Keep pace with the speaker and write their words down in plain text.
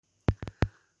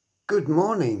Good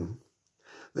morning.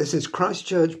 This is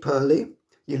Christchurch, Purley,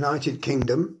 United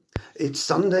Kingdom. It's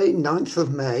Sunday, 9th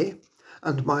of May,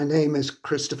 and my name is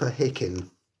Christopher Hickin.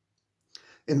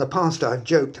 In the past, I've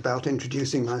joked about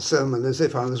introducing my sermon as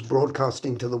if I was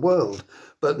broadcasting to the world,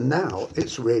 but now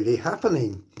it's really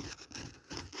happening.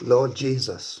 Lord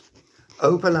Jesus,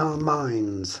 open our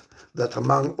minds that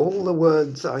among all the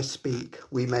words I speak,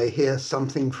 we may hear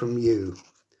something from you.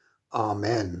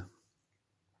 Amen.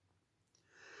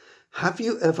 Have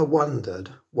you ever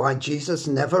wondered why Jesus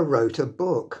never wrote a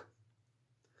book?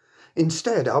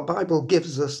 Instead, our Bible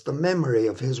gives us the memory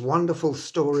of his wonderful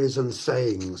stories and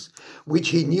sayings, which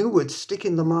he knew would stick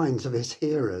in the minds of his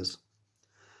hearers.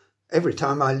 Every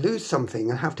time I lose something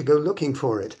and have to go looking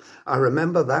for it, I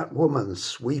remember that woman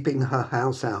sweeping her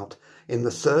house out in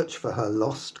the search for her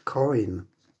lost coin.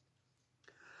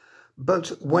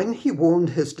 But when he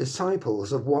warned his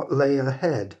disciples of what lay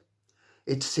ahead,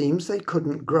 it seems they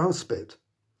couldn't grasp it.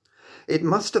 It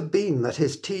must have been that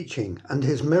his teaching and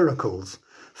his miracles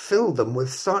filled them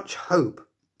with such hope.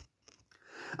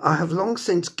 I have long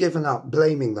since given up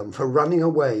blaming them for running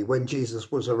away when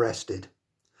Jesus was arrested.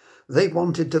 They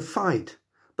wanted to fight,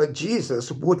 but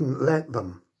Jesus wouldn't let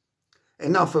them.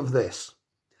 Enough of this.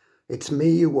 It's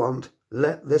me you want.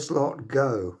 Let this lot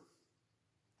go.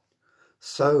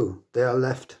 So they are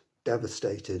left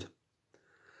devastated.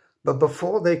 But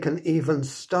before they can even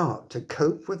start to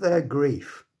cope with their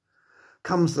grief,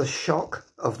 comes the shock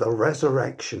of the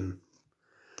resurrection.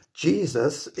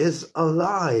 Jesus is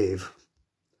alive.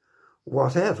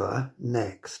 Whatever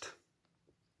next?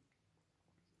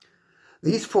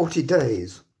 These 40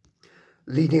 days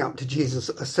leading up to Jesus'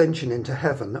 ascension into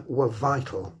heaven were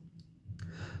vital.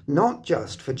 Not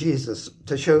just for Jesus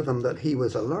to show them that he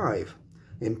was alive,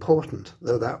 important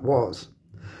though that was,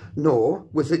 nor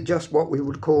was it just what we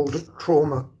would call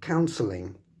trauma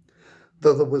counselling,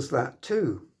 though there was that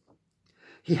too.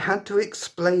 He had to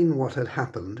explain what had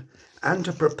happened and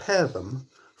to prepare them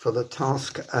for the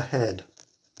task ahead.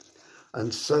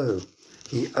 And so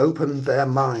he opened their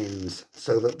minds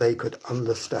so that they could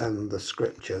understand the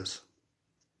scriptures.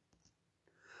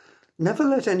 Never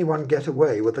let anyone get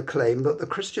away with the claim that the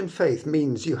Christian faith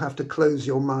means you have to close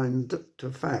your mind to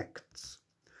facts.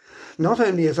 Not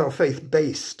only is our faith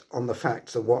based on the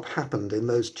facts of what happened in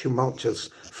those tumultuous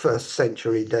first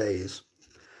century days,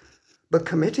 but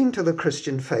committing to the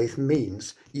Christian faith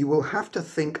means you will have to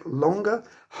think longer,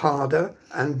 harder,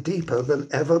 and deeper than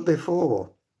ever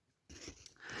before.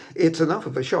 It's enough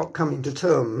of a shock coming to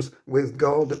terms with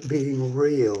God being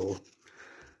real.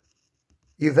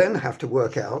 You then have to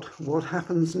work out what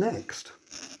happens next.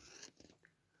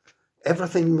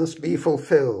 Everything must be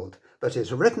fulfilled that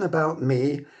is written about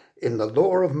me in the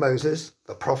law of Moses,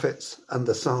 the prophets, and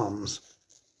the Psalms.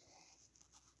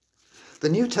 The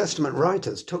New Testament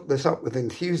writers took this up with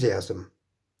enthusiasm.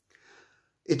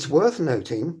 It's worth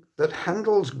noting that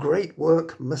Handel's great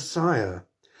work, Messiah,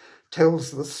 tells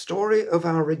the story of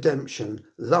our redemption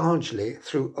largely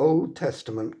through Old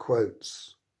Testament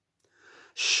quotes.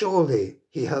 Surely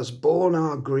he has borne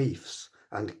our griefs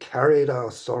and carried our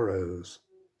sorrows.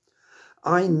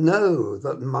 I know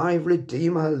that my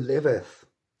Redeemer liveth.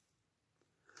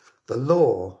 The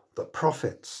law, the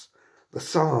prophets, the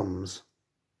Psalms.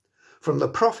 From the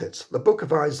prophets, the book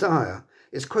of Isaiah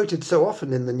is quoted so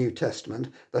often in the New Testament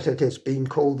that it has been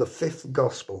called the fifth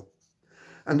gospel.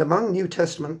 And among New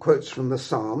Testament quotes from the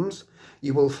Psalms,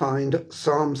 you will find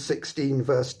Psalm 16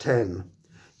 verse 10.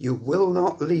 You will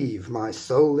not leave my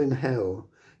soul in hell.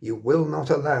 You will not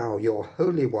allow your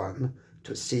Holy One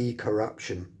to see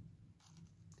corruption.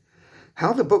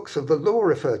 How the books of the law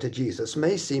refer to Jesus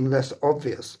may seem less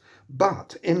obvious,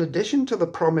 but in addition to the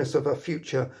promise of a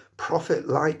future prophet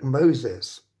like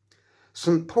Moses,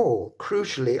 St. Paul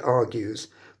crucially argues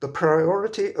the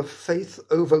priority of faith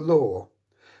over law,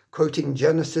 quoting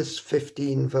Genesis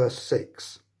 15 verse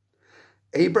 6.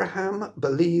 Abraham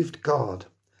believed God,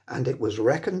 and it was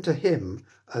reckoned to him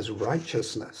as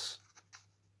righteousness.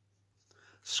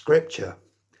 Scripture,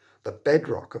 the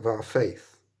bedrock of our faith.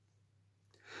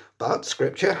 But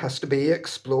Scripture has to be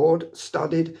explored,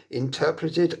 studied,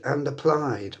 interpreted, and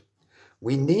applied.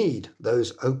 We need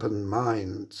those open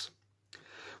minds.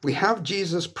 We have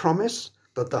Jesus' promise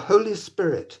that the Holy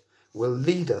Spirit will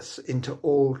lead us into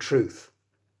all truth.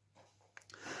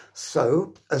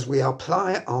 So, as we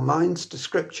apply our minds to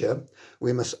Scripture,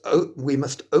 we must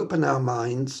open our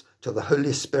minds to the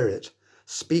Holy Spirit,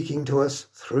 speaking to us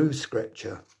through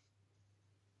Scripture.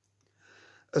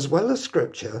 As well as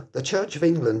Scripture, the Church of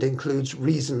England includes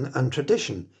reason and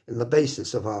tradition in the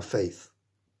basis of our faith.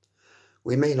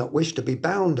 We may not wish to be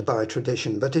bound by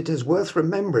tradition, but it is worth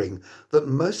remembering that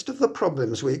most of the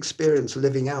problems we experience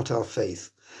living out our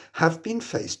faith have been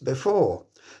faced before,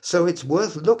 so it's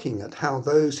worth looking at how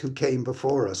those who came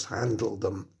before us handled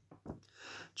them.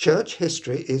 Church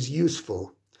history is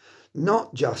useful,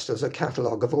 not just as a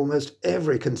catalogue of almost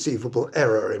every conceivable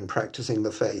error in practicing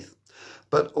the faith,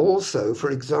 but also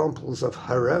for examples of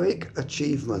heroic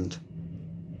achievement.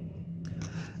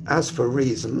 As for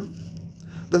reason,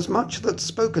 there's much that's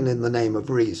spoken in the name of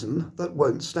reason that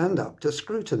won't stand up to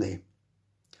scrutiny.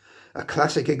 A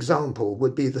classic example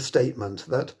would be the statement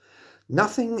that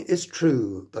nothing is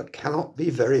true that cannot be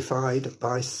verified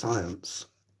by science.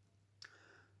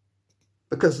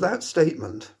 Because that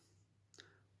statement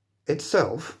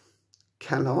itself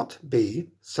cannot be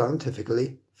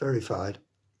scientifically verified.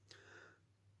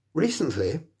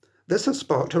 Recently, this has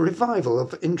sparked a revival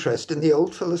of interest in the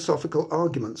old philosophical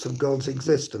arguments of God's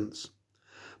existence.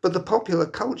 But the popular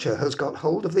culture has got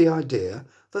hold of the idea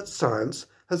that science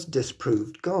has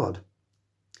disproved God.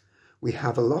 We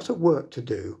have a lot of work to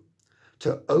do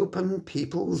to open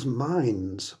people's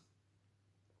minds.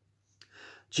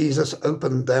 Jesus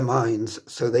opened their minds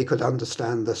so they could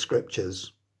understand the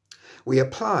scriptures. We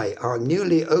apply our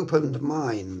newly opened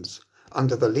minds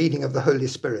under the leading of the Holy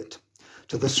Spirit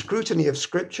to the scrutiny of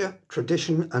scripture,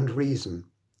 tradition, and reason.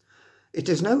 It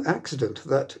is no accident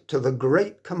that to the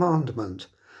great commandment,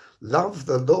 love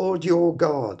the Lord your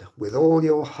God with all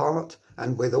your heart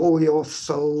and with all your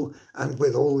soul and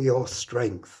with all your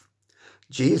strength,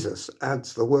 Jesus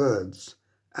adds the words,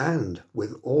 and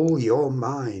with all your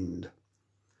mind.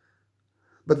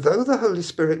 But though the Holy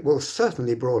Spirit will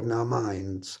certainly broaden our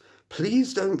minds,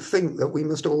 please don't think that we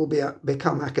must all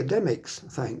become academics,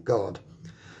 thank God.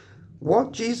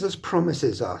 What Jesus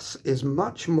promises us is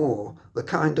much more the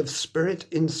kind of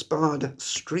Spirit-inspired,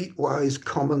 streetwise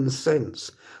common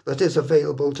sense that is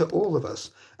available to all of us,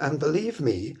 and believe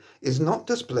me, is not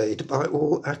displayed by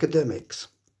all academics.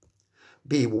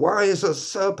 Be wise as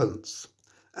serpents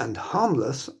and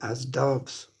harmless as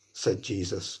doves, said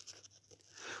Jesus.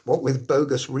 What with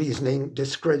bogus reasoning,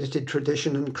 discredited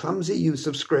tradition, and clumsy use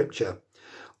of scripture,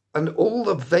 and all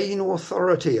the vain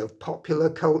authority of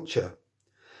popular culture,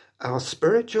 our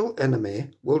spiritual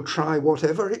enemy will try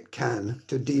whatever it can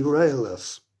to derail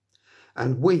us,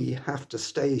 and we have to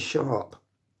stay sharp.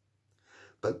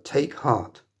 But take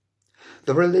heart.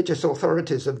 The religious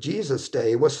authorities of Jesus'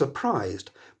 day were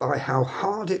surprised by how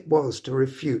hard it was to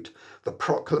refute the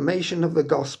proclamation of the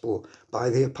gospel by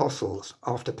the apostles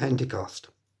after Pentecost.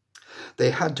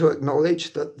 They had to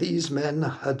acknowledge that these men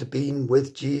had been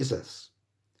with Jesus.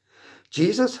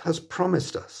 Jesus has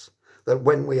promised us that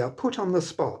when we are put on the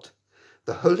spot,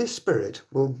 the Holy Spirit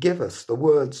will give us the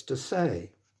words to say.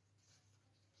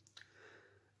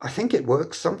 I think it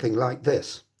works something like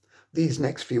this. These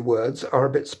next few words are a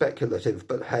bit speculative,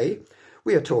 but hey,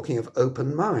 we are talking of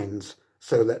open minds,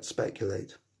 so let's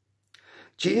speculate.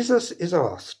 Jesus is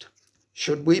asked,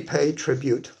 should we pay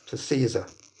tribute to Caesar?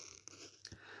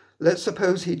 Let's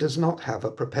suppose he does not have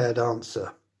a prepared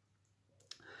answer.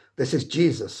 This is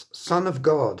Jesus, Son of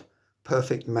God,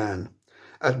 perfect man,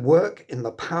 at work in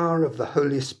the power of the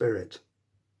Holy Spirit.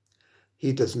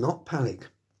 He does not panic,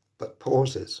 but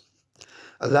pauses,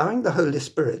 allowing the Holy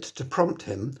Spirit to prompt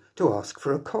him to ask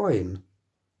for a coin.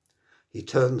 He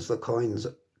turns the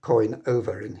coin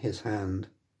over in his hand,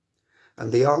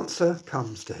 and the answer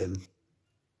comes to him.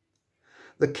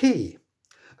 The key,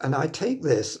 and I take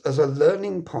this as a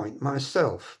learning point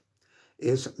myself,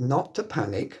 is not to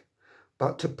panic,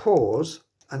 but to pause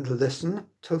and listen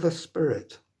to the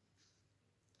Spirit.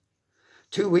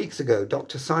 2 weeks ago,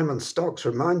 Dr. Simon Stocks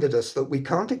reminded us that we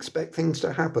can't expect things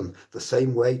to happen the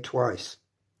same way twice.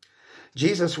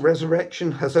 Jesus'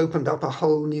 resurrection has opened up a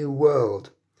whole new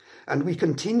world, and we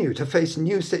continue to face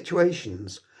new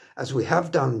situations, as we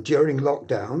have done during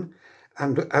lockdown,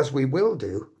 and as we will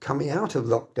do coming out of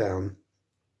lockdown.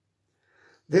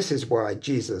 This is why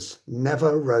Jesus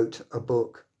never wrote a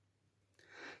book.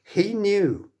 He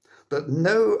knew that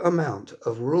no amount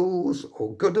of rules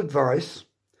or good advice,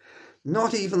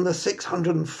 not even the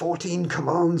 614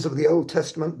 commands of the Old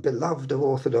Testament beloved of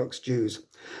Orthodox Jews,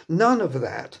 none of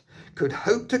that could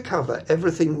hope to cover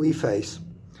everything we face.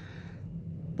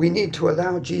 We need to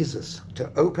allow Jesus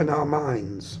to open our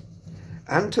minds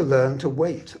and to learn to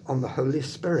wait on the Holy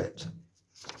Spirit.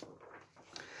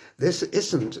 This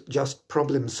isn't just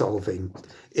problem solving,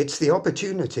 it's the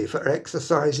opportunity for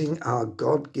exercising our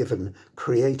God-given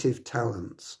creative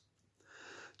talents.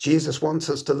 Jesus wants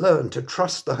us to learn to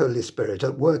trust the Holy Spirit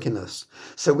at work in us,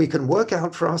 so we can work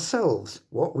out for ourselves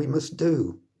what we must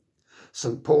do.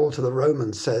 St. Paul to the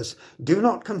Romans says, "Do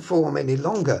not conform any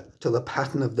longer to the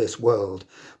pattern of this world,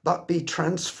 but be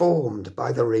transformed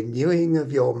by the renewing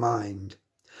of your mind.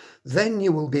 Then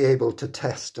you will be able to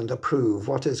test and approve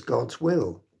what is God's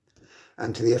will."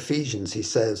 And to the Ephesians he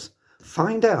says,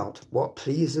 "Find out what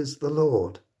pleases the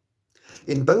Lord."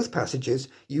 In both passages,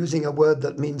 using a word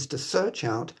that means to search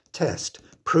out, test,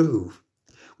 prove.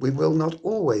 We will not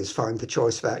always find the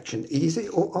choice of action easy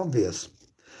or obvious.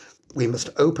 We must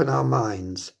open our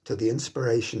minds to the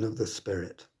inspiration of the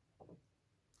Spirit.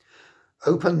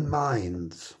 Open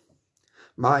minds.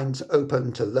 Minds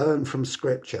open to learn from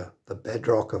Scripture, the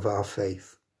bedrock of our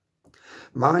faith.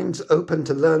 Minds open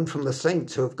to learn from the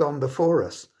saints who have gone before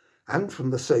us and from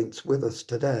the saints with us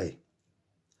today.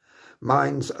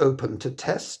 Minds open to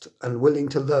test and willing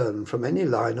to learn from any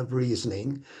line of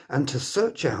reasoning and to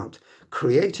search out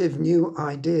creative new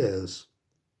ideas.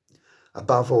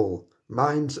 Above all,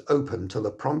 minds open to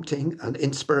the prompting and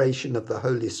inspiration of the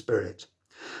Holy Spirit,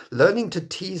 learning to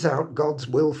tease out God's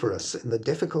will for us in the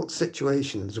difficult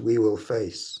situations we will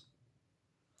face.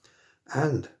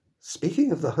 And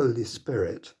speaking of the Holy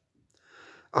Spirit,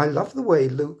 I love the way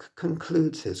Luke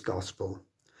concludes his gospel,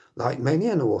 like many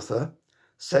an author,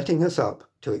 setting us up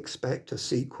to expect a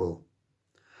sequel.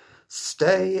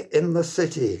 Stay in the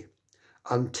city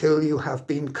until you have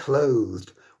been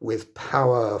clothed with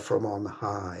power from on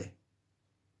high.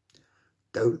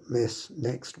 Don't miss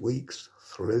next week's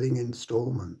thrilling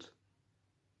installment.